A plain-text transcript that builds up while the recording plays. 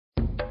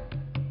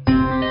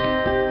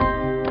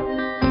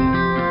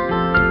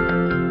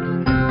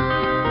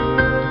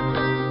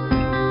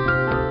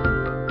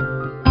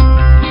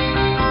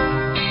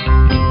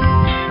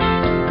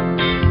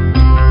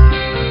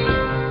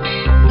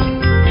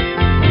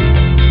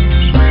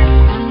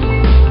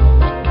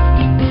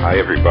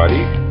everybody.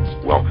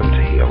 Welcome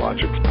to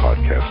Oncologists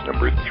podcast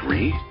number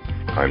 3.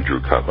 I'm Drew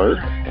Cutler,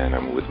 and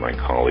I'm with my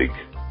colleague,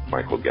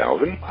 Michael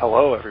Galvin.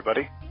 Hello,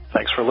 everybody.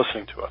 Thanks for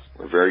listening to us.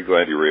 We're very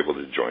glad you were able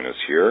to join us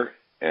here.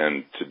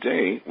 And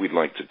today, we'd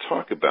like to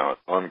talk about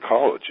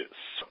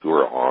oncologists, who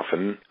are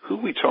often who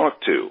we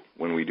talk to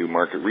when we do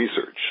market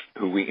research,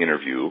 who we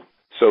interview.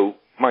 So,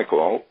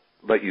 Michael,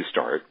 I'll let you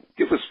start.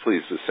 Give us,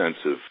 please, a sense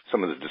of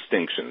some of the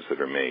distinctions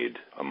that are made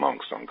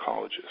amongst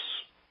oncologists.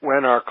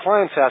 When our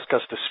clients ask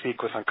us to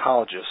speak with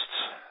oncologists,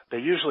 they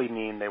usually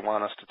mean they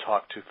want us to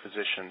talk to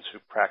physicians who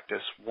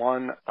practice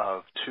one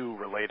of two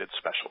related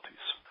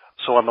specialties.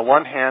 So on the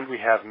one hand, we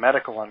have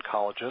medical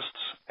oncologists,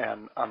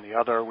 and on the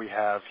other, we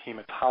have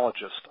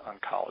hematologist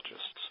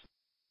oncologists.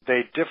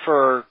 They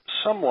differ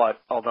somewhat,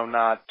 although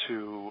not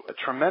to a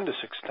tremendous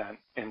extent,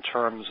 in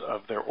terms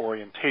of their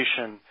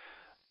orientation,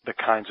 the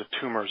kinds of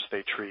tumors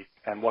they treat,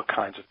 and what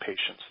kinds of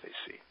patients they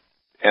see.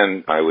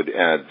 And I would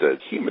add that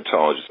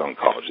hematologist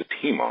oncologists,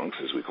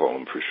 HEMONCs as we call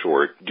them for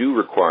short, do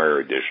require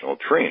additional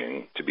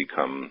training to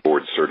become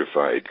board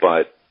certified.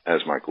 But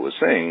as Michael was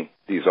saying,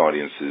 these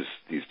audiences,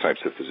 these types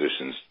of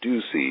physicians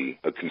do see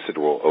a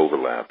considerable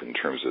overlap in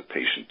terms of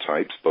patient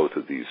types. Both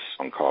of these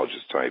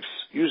oncologist types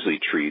usually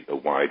treat a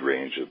wide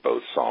range of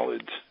both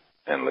solid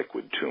and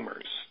liquid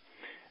tumors.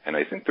 And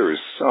I think there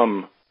is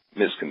some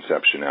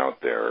misconception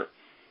out there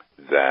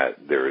that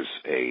there is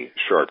a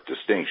sharp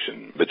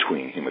distinction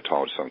between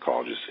hematologist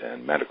oncologists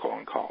and medical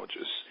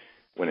oncologists,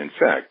 when in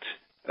fact,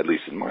 at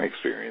least in my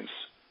experience,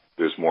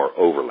 there's more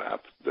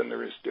overlap than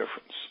there is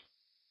difference.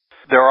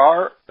 There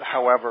are,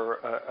 however,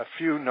 a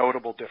few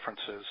notable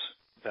differences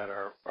that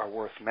are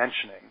worth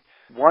mentioning.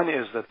 One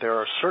is that there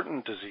are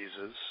certain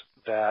diseases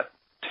that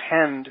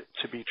tend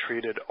to be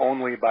treated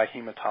only by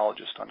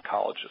hematologist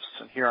oncologists,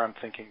 and here I'm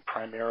thinking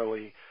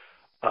primarily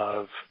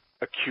of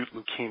acute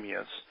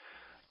leukemias,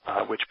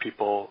 which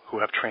people who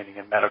have training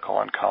in medical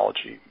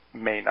oncology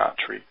may not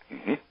treat.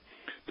 Mm-hmm.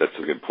 That's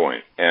a good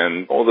point.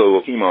 And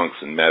although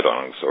HEMONCs and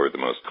MED-ONCs are the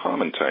most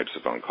common types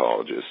of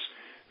oncologists,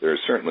 there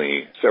are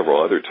certainly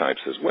several other types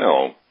as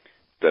well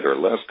that are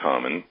less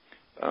common.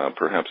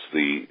 Perhaps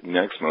the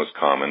next most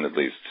common, at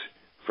least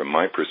from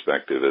my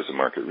perspective as a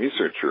market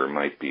researcher,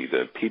 might be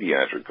the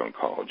pediatric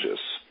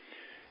oncologists.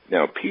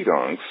 Now,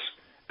 PED-ONCs,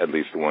 at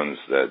least the ones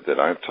that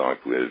I've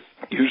talked with,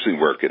 usually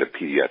work at a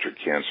pediatric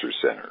cancer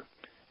center.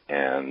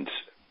 And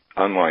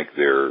unlike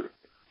their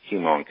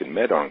HEMONC and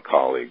MED-ONC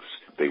colleagues,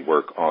 they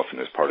work often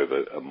as part of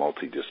a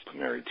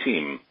multidisciplinary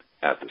team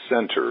at the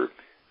center.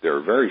 There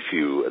are very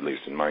few, at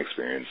least in my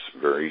experience,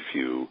 very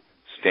few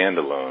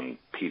standalone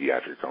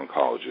pediatric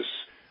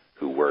oncologists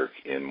who work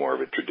in more of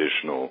a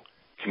traditional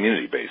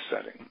community-based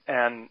setting.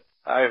 And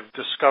I've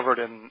discovered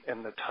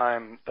in the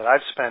time that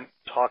I've spent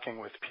talking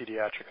with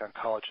pediatric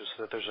oncologists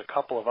that there's a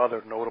couple of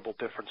other notable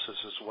differences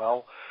as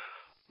well.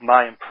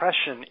 My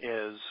impression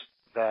is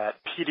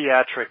that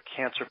pediatric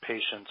cancer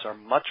patients are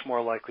much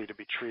more likely to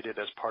be treated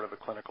as part of a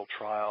clinical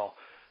trial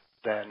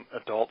than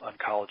adult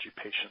oncology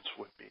patients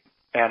would be.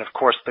 And, of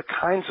course, the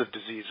kinds of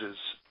diseases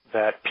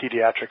that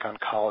pediatric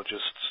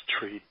oncologists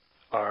treat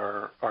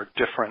are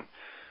different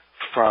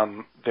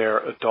from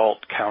their adult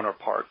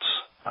counterparts.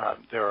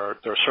 There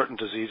are certain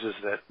diseases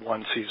that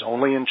one sees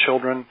only in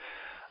children,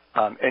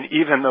 and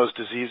even those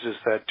diseases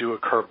that do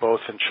occur both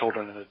in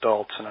children and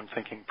adults, and I'm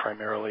thinking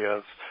primarily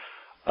of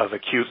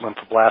acute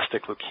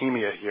lymphoblastic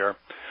leukemia here,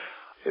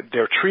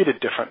 they're treated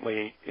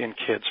differently in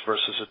kids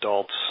versus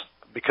adults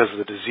because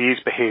the disease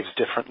behaves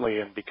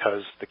differently and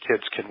because the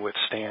kids can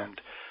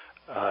withstand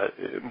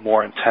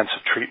more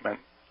intensive treatment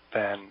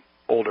than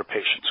older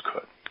patients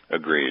could.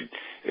 Agreed.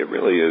 It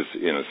really is,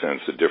 in a sense,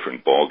 a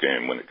different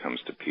ballgame when it comes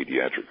to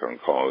pediatric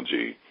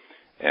oncology.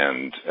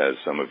 And as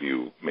some of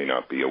you may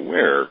not be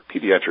aware,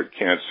 pediatric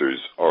cancers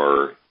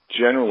are,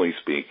 generally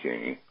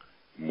speaking,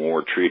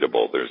 more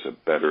treatable. There's a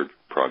better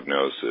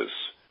prognosis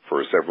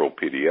for several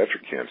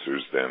pediatric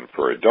cancers than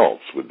for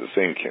adults with the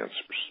same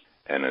cancers.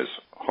 And as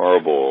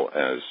horrible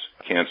as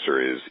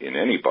cancer is in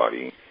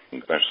anybody,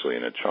 especially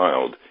in a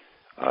child,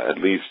 at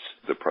least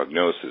the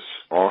prognosis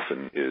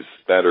often is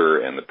better,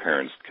 and the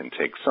parents can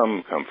take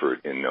some comfort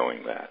in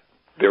knowing that.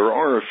 There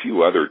are a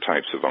few other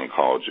types of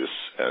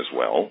oncologists as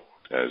well.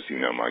 As you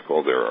know,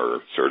 Michael, there are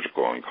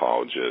surgical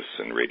oncologists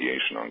and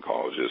radiation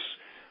oncologists.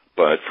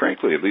 But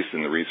frankly, at least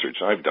in the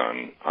research I've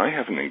done, I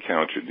haven't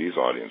encountered these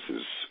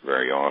audiences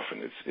very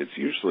often. It's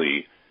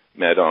usually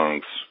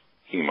MED-ONCs,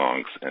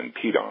 HEMONCs, and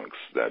PED-ONCs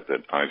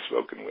that I've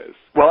spoken with.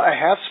 Well, I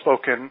have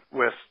spoken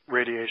with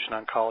radiation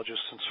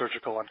oncologists and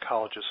surgical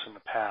oncologists in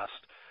the past,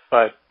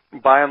 but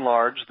by and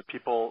large, the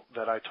people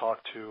that I talk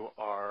to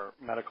are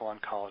medical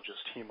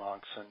oncologists,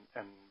 HEMONCs,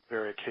 and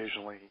very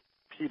occasionally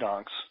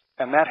PED-ONCs,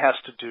 and that has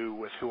to do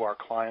with who our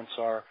clients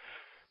are.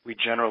 We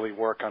generally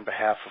work on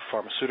behalf of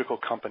pharmaceutical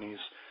companies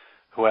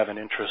who have an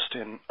interest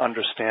in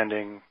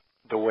understanding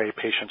the way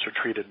patients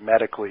are treated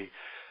medically.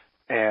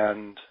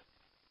 And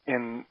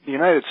in the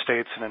United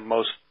States and in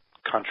most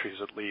countries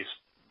at least,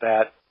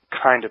 that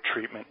kind of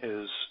treatment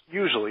is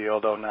usually,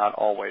 although not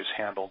always,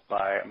 handled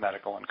by a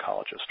medical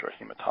oncologist or a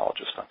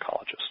hematologist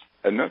oncologist.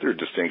 Another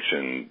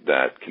distinction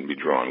that can be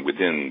drawn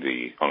within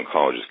the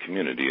oncologist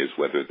community is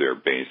whether they're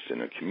based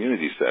in a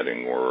community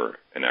setting or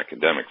an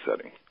academic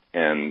setting.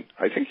 And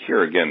I think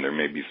here again there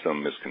may be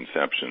some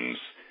misconceptions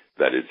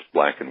that it's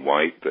black and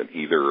white, that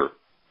either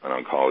an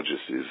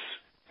oncologist is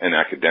an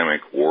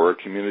academic or a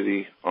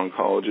community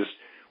oncologist,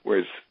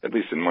 whereas, at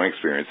least in my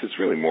experience, it's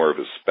really more of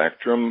a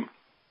spectrum.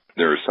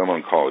 There are some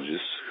oncologists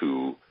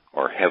who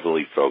are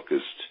heavily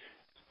focused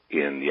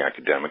in the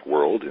academic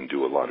world and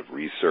do a lot of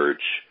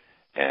research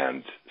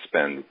and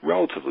spend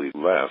relatively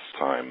less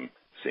time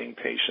seeing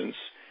patients.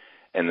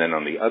 And then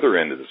on the other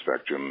end of the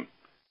spectrum,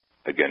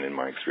 again, in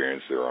my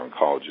experience, there are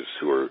oncologists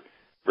who are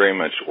very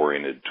much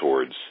oriented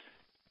towards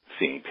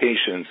seeing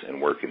patients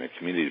and work in a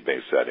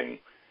community-based setting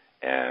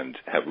and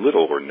have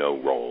little or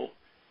no role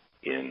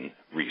in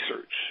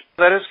research.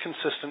 That is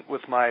consistent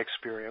with my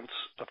experience.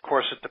 Of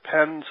course, it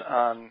depends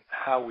on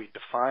how we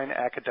define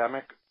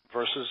academic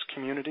versus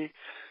community,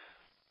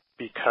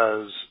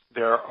 because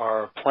there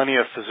are plenty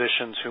of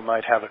physicians who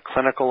might have a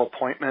clinical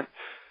appointment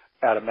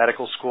at a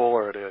medical school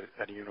or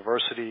at a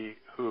university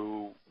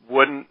who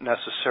wouldn't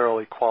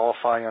necessarily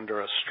qualify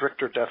under a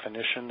stricter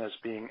definition as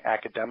being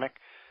academic.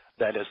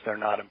 That is, they're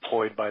not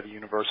employed by the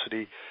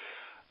university.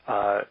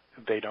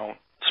 They don't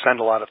spend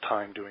a lot of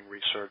time doing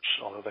research,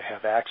 although they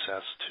have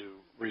access to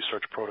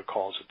research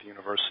protocols at the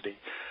university.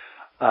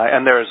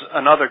 And there's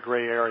another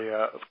gray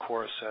area, of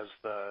course, as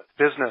the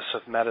business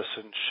of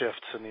medicine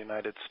shifts in the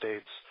United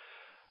States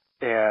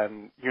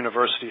and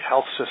university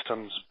health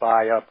systems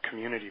buy up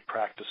community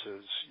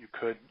practices. You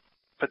could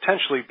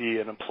potentially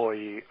be an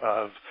employee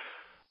of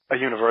a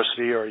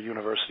university or a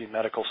university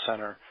medical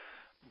center,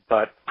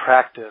 but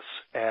practice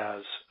as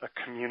a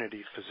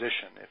community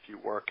physician if you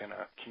work in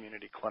a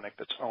community clinic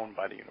that's owned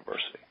by the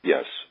university.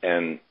 Yes,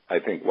 and I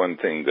think one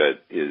thing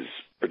that is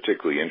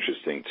particularly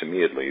interesting to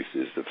me, at least,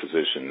 is the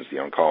physicians, the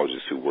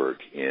oncologists who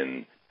work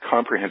in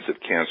comprehensive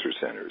cancer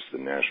centers, the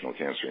National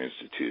Cancer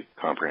Institute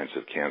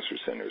comprehensive cancer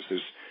centers.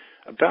 There's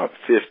about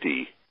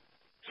 50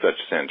 such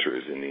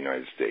centers in the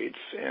United States,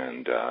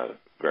 and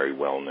very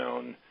well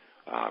known.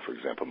 For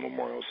example,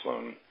 Memorial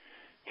Sloan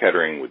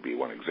Kettering would be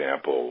one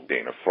example.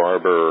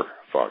 Dana-Farber,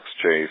 Fox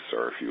Chase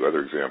are a few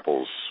other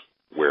examples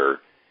where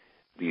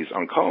these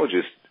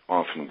oncologists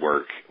often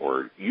work,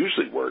 or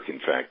usually work, in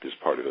fact, as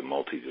part of a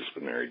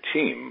multidisciplinary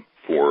team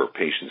for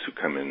patients who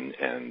come in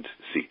and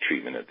seek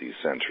treatment at these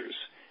centers.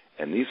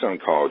 And these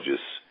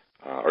oncologists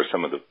are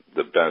some of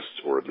the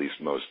best, or at least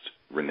most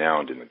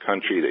renowned in the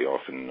country. They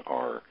often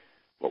are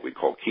what we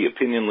call key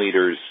opinion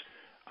leaders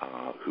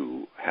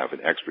who have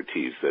an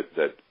expertise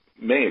that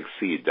may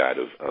exceed that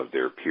of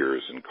their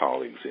peers and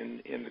colleagues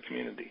in the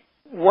community.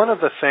 One of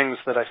the things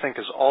that I think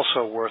is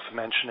also worth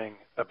mentioning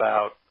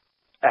about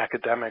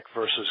academic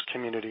versus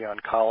community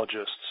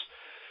oncologists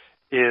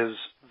is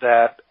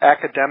that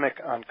academic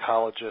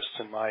oncologists,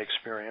 in my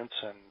experience,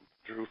 and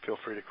Drew, feel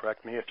free to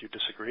correct me if you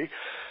disagree,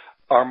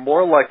 are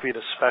more likely to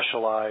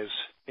specialize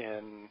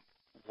in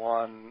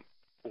one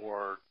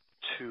or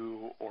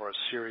two or a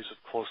series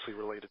of closely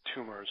related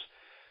tumors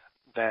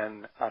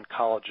than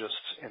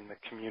oncologists in the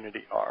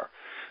community are.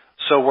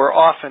 So we're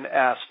often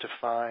asked to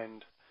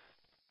find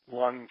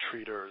lung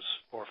treaters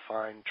or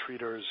find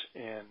treaters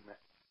in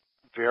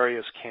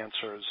various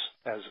cancers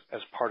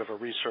as part of a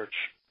research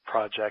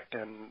project,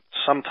 and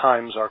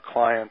sometimes our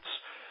clients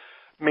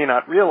may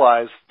not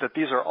realize that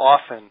these are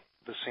often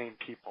the same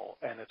people,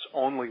 and it's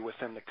only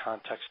within the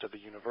context of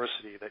the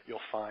university that you'll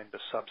find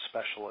a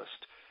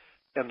subspecialist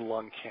in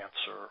lung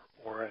cancer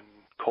or in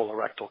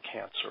colorectal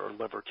cancer or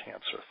liver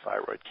cancer,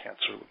 thyroid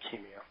cancer,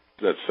 leukemia.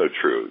 That's so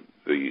true.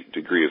 The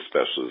degree of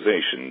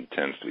specialization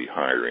tends to be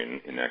higher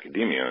in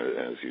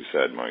academia, as you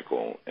said,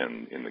 Michael,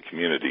 and in the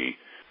community.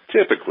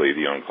 Typically,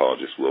 the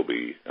oncologist will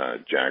be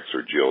jacks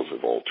or jills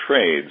of all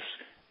trades,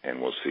 and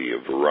we'll see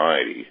a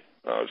variety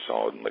of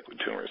solid and liquid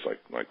tumors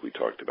like we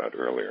talked about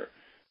earlier.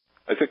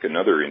 I think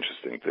another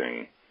interesting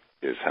thing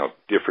is how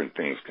different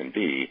things can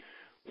be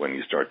when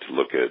you start to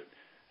look at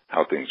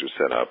how things are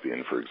set up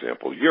in, for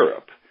example,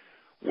 Europe,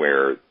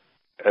 where,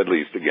 at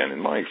least again in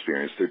my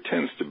experience, there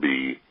tends to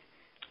be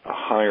a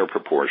higher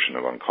proportion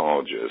of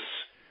oncologists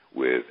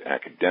with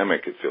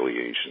academic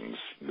affiliations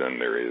than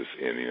there is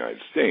in the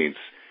United States,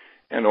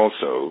 and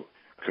also,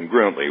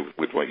 congruently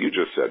with what you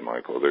just said,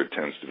 Michael, there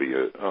tends to be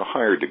a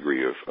higher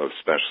degree of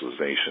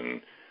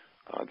specialization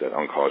that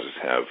oncologists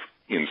have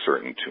in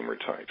certain tumor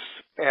types.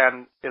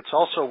 And it's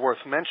also worth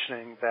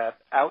mentioning that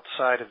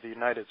outside of the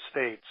United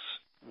States,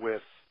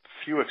 with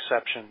few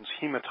exceptions,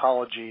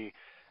 hematology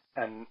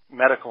and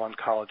medical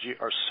oncology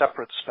are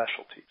separate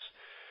specialties.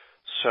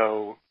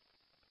 So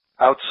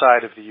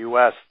outside of the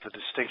U.S., the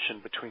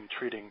distinction between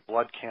treating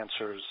blood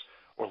cancers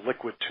or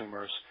liquid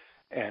tumors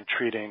and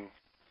treating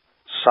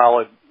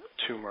solid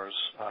tumors,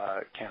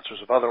 cancers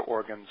of other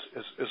organs,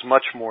 is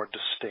much more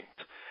distinct.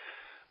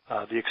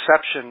 The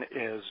exception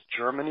is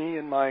Germany,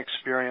 in my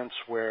experience,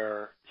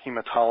 where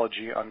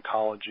hematology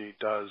oncology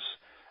does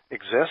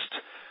exist.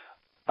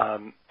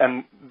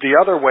 And the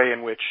other way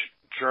in which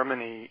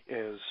Germany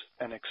is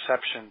an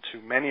exception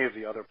to many of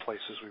the other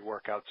places we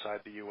work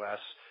outside the U.S.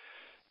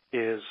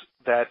 is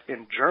that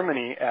in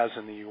Germany, as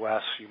in the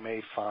U.S., you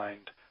may find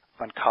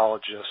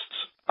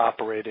oncologists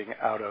operating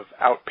out of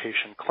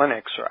outpatient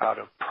clinics or out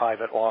of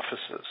private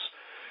offices,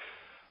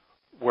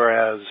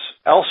 whereas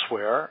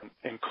elsewhere,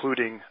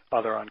 including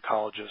other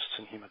oncologists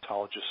and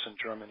hematologists in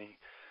Germany,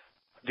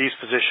 these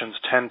physicians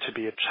tend to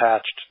be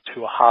attached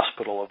to a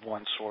hospital of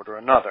one sort or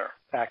another,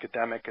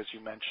 academic, as you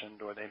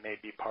mentioned, or they may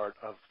be part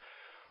of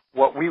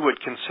what we would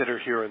consider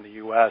here in the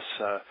U.S.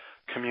 a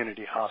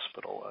community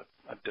hospital,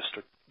 a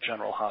district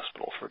general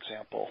hospital, for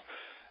example,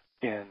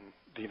 in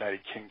the United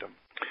Kingdom.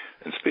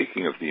 And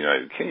speaking of the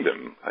United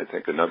Kingdom, I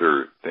think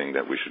another thing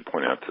that we should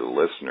point out to the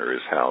listener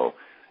is how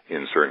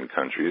in certain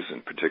countries,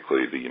 and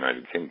particularly the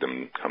United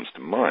Kingdom comes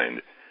to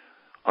mind,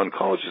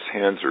 oncologists'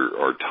 hands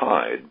are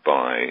tied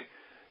by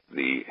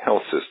the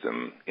health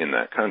system in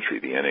that country.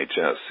 The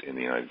NHS in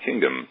the United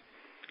Kingdom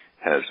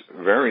has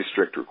very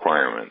strict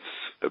requirements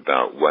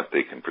about what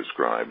they can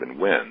prescribe and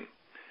when.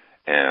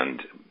 And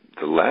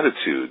the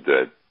latitude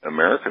that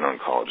American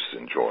oncologists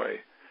enjoy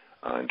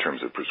in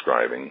terms of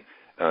prescribing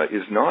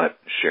is not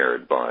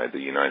shared by the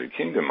United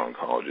Kingdom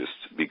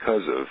oncologists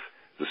because of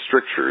the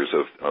strictures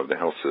of the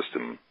health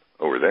system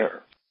over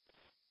there.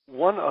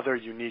 One other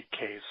unique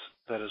case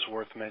that is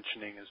worth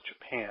mentioning is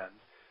Japan,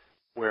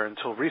 where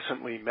until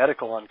recently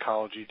medical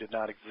oncology did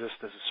not exist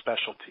as a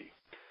specialty.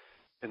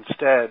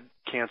 Instead,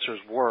 cancers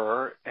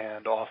were,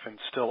 and often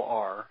still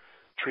are,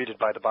 treated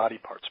by the body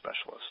part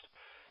specialist.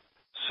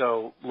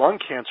 So lung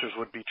cancers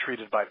would be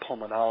treated by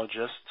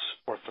pulmonologists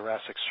or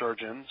thoracic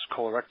surgeons,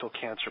 colorectal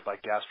cancer by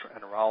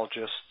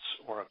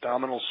gastroenterologists or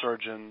abdominal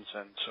surgeons,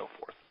 and so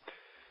forth.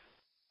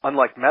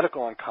 Unlike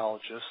medical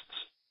oncologists,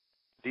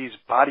 these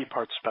body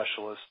part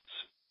specialists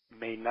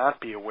may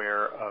not be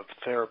aware of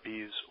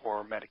therapies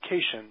or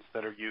medications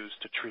that are used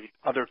to treat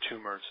other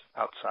tumors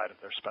outside of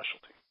their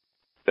specialty.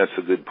 That's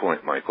a good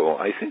point, Michael.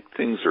 I think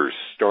things are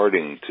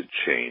starting to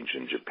change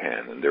in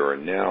Japan, and there are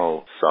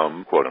now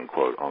some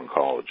quote-unquote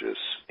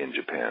oncologists in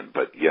Japan.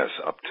 But yes,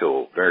 up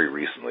till very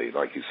recently,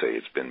 like you say,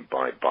 it's been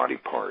by body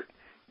part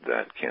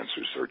that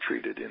cancers are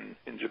treated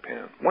in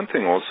Japan. One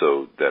thing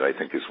also that I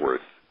think is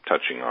worth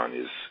touching on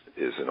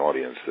is an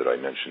audience that I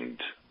mentioned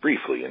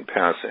briefly in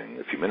passing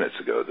a few minutes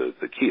ago,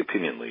 the key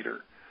opinion leader.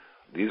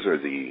 These are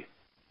the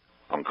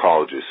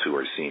oncologists who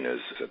are seen as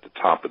at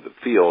the top of the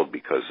field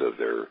because of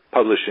their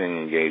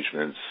publishing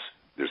engagements,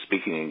 their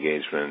speaking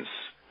engagements,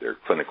 their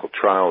clinical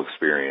trial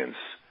experience,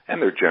 and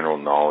their general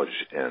knowledge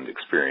and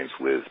experience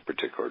with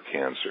particular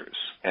cancers.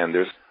 And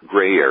there's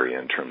gray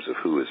area in terms of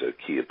who is a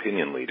key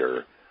opinion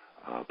leader,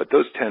 but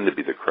those tend to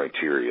be the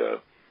criteria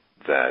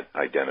that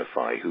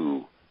identify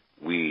who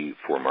we,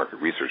 for market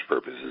research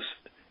purposes,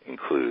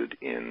 include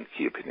in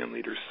key opinion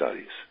leader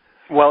studies.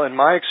 Well, in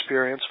my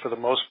experience, for the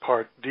most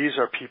part, these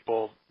are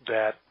people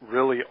that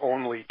really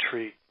only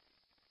treat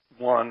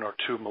one or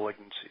two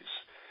malignancies,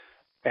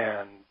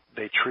 and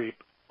they treat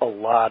a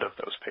lot of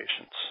those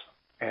patients.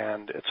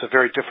 And it's a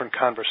very different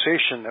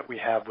conversation that we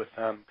have with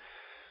them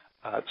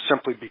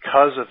simply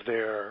because of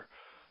their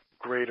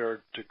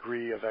greater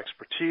degree of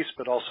expertise,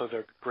 but also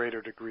their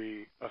greater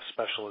degree of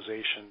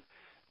specialization.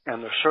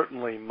 And they're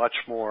certainly much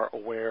more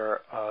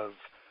aware of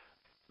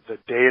the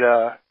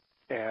data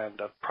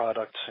and of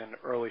products in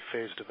early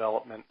phase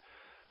development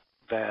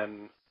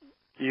than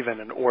even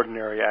an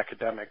ordinary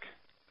academic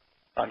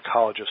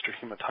oncologist or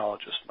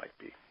hematologist might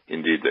be.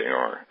 Indeed they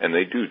are. And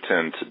they do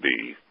tend to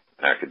be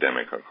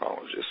academic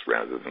oncologists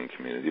rather than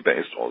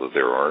community-based, although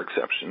there are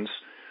exceptions.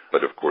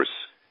 But of course,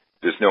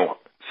 there's no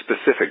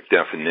specific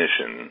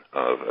definition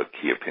of a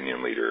key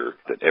opinion leader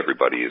that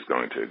everybody is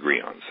going to agree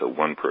on. So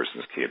one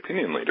person's key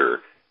opinion leader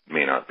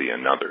may not be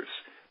another's.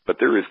 But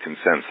there is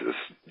consensus,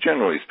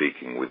 generally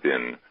speaking,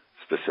 within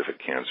specific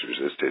cancers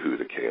as to who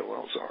the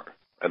KOLs are,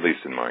 at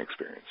least in my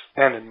experience.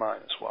 And in mine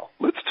as well.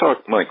 Let's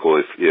talk,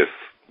 Michael, if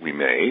we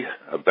may,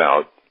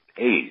 about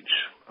age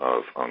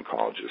of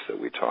oncologists that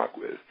we talk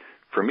with.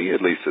 For me,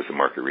 at least as a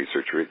market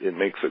researcher, it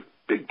makes a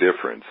big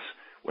difference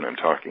when I'm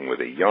talking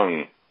with a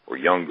young or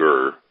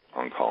younger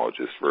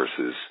oncologist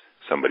versus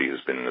somebody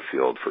who's been in the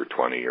field for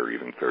 20 or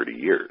even 30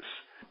 years.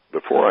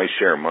 Before I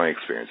share my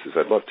experiences,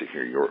 I'd love to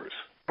hear yours.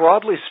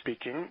 Broadly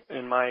speaking,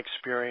 in my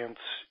experience,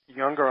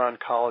 younger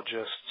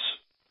oncologists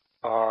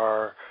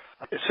are,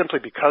 simply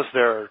because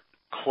they're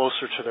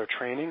closer to their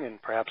training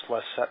and perhaps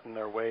less set in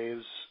their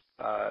ways,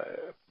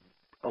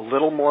 a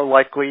little more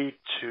likely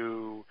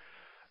to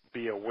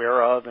be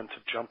aware of and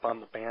to jump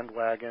on the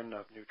bandwagon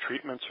of new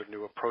treatments or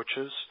new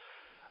approaches.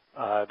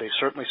 They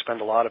certainly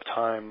spend a lot of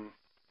time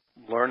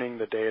learning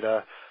the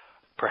data,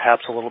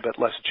 perhaps a little bit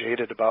less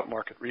jaded about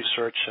market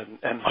research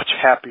and much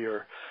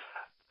happier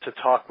to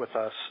talk with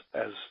us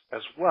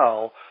as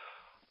well.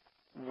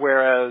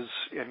 Whereas,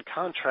 in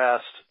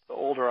contrast,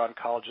 older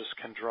oncologists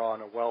can draw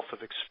on a wealth of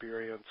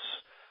experience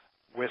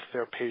with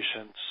their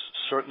patients,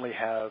 certainly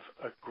have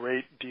a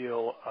great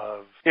deal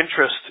of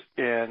interest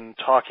in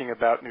talking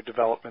about new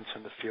developments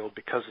in the field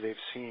because they've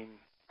seen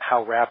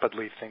how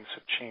rapidly things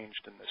have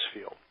changed in this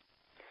field.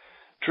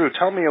 Drew,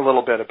 tell me a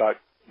little bit about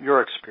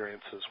your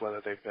experiences, whether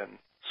they've been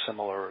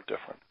similar or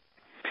different.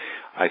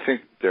 I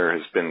think there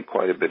has been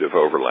quite a bit of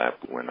overlap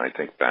when I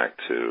think back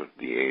to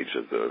the age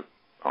of the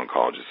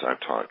oncologists I've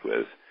talked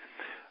with.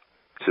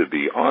 To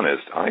be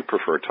honest, I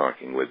prefer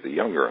talking with the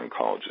younger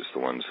oncologists, the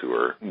ones who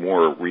are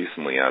more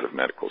recently out of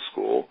medical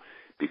school,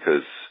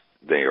 because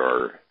they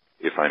are,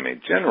 if I may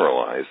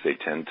generalize, they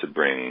tend to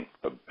bring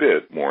a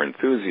bit more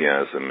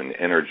enthusiasm and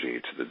energy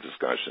to the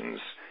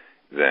discussions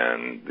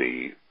than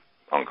the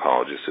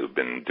oncologists who have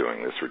been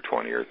doing this for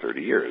 20 or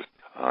 30 years.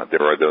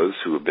 There are those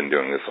who have been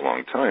doing this a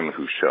long time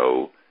who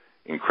show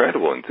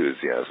incredible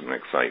enthusiasm and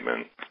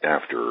excitement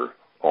after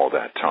all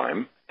that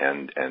time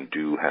and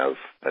do have,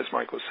 as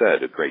Michael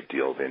said, a great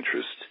deal of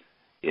interest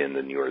in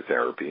the newer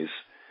therapies.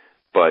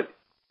 But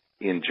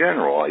in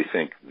general, I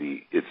think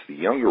it's the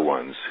younger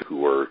ones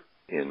who are,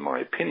 in my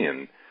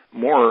opinion,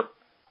 more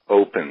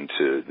open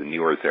to the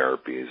newer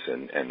therapies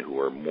and who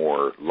are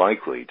more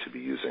likely to be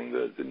using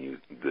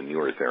the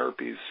newer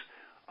therapies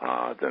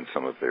than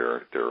some of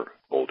their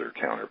older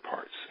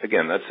counterparts.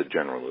 Again, that's a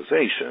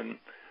generalization,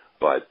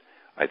 but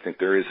I think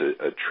there is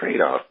a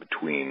trade-off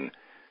between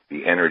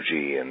the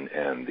energy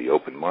and the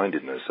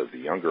open-mindedness of the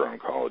younger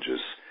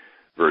oncologists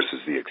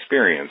versus the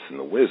experience and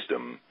the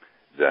wisdom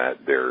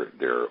that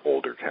their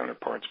older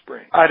counterparts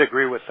bring. I'd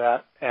agree with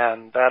that,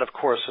 and that, of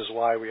course, is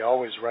why we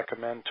always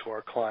recommend to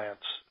our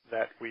clients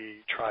that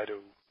we try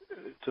to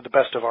the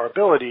best of our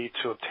ability,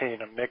 to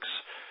obtain a mix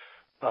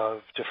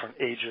of different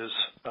ages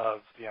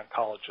of the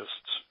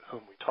oncologists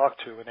whom we talk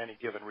to in any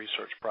given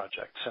research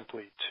project,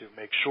 simply to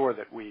make sure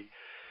that we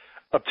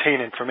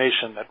obtain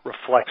information that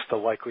reflects the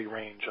likely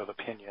range of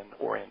opinion,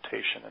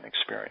 orientation, and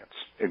experience.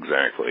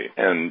 Exactly.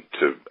 And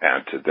to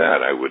add to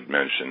that, I would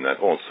mention that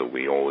also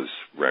we always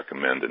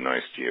recommend a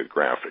nice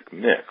geographic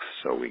mix.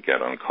 So we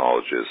get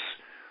oncologists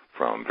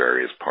from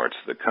various parts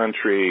of the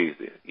country,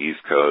 the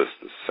East Coast,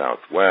 the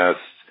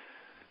Southwest,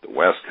 the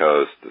West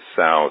Coast, the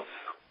South,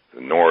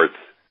 the North,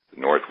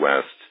 the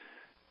Northwest,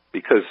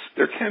 because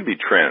there can be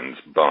trends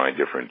by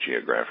different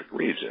geographic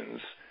regions.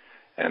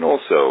 And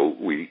also,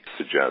 we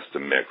suggest a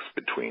mix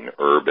between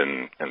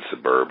urban and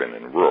suburban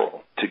and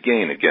rural to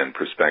gain, again,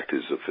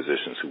 perspectives of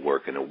physicians who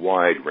work in a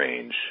wide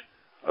range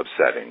of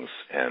settings,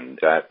 and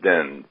that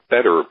then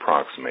better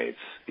approximates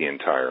the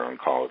entire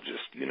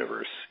oncologist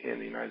universe in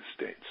the United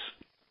States.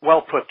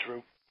 Well put,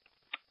 Drew.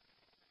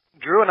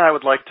 Drew and I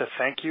would like to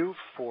thank you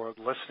for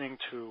listening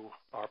to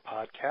our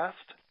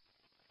podcast.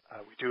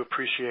 We do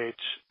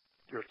appreciate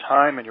your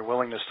time and your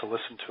willingness to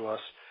listen to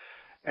us,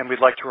 and we'd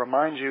like to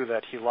remind you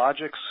that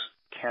Healogics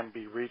can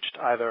be reached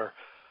either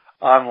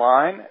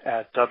online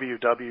at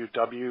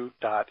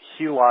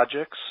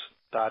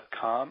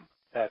www.healogics.com,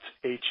 that's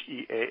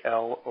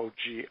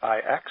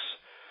HEALOGIX,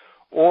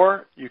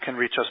 or you can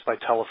reach us by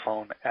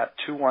telephone at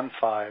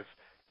 215-830-8360.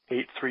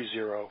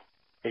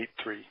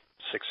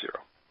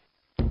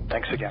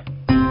 Thanks again.